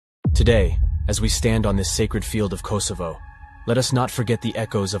Today, as we stand on this sacred field of Kosovo, let us not forget the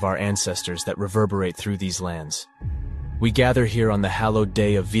echoes of our ancestors that reverberate through these lands. We gather here on the hallowed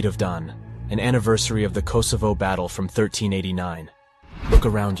day of Vidovdan, an anniversary of the Kosovo battle from 1389. Look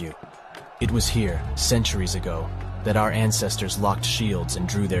around you. It was here, centuries ago, that our ancestors locked shields and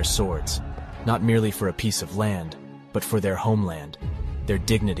drew their swords, not merely for a piece of land, but for their homeland, their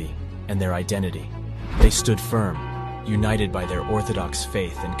dignity, and their identity. They stood firm, united by their orthodox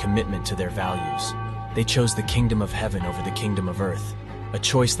faith and commitment to their values. They chose the kingdom of heaven over the kingdom of earth, a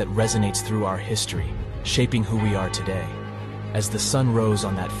choice that resonates through our history, shaping who we are today. As the sun rose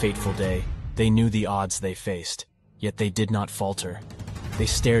on that fateful day, they knew the odds they faced, yet they did not falter. They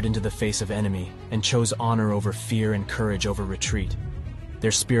stared into the face of enemy and chose honor over fear and courage over retreat.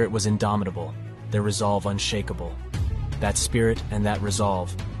 Their spirit was indomitable, their resolve unshakable. That spirit and that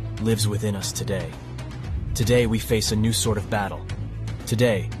resolve lives within us today. Today we face a new sort of battle.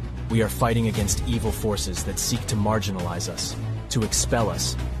 Today, we are fighting against evil forces that seek to marginalize us, to expel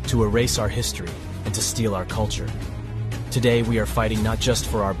us, to erase our history, and to steal our culture. Today we are fighting not just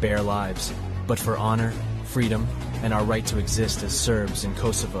for our bare lives, but for honor, freedom, and our right to exist as Serbs in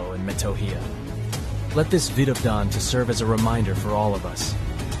Kosovo and Metohija. Let this Vidovdan to serve as a reminder for all of us,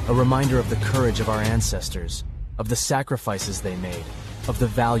 a reminder of the courage of our ancestors, of the sacrifices they made, of the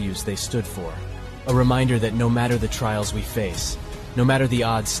values they stood for, a reminder that no matter the trials we face, no matter the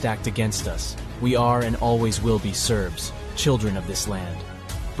odds stacked against us, we are and always will be Serbs, children of this land.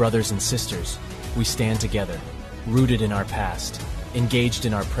 Brothers and sisters, we stand together, rooted in our past, engaged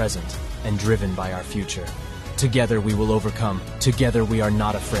in our present, and driven by our future. Together we will overcome. Together we are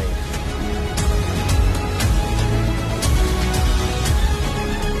not afraid.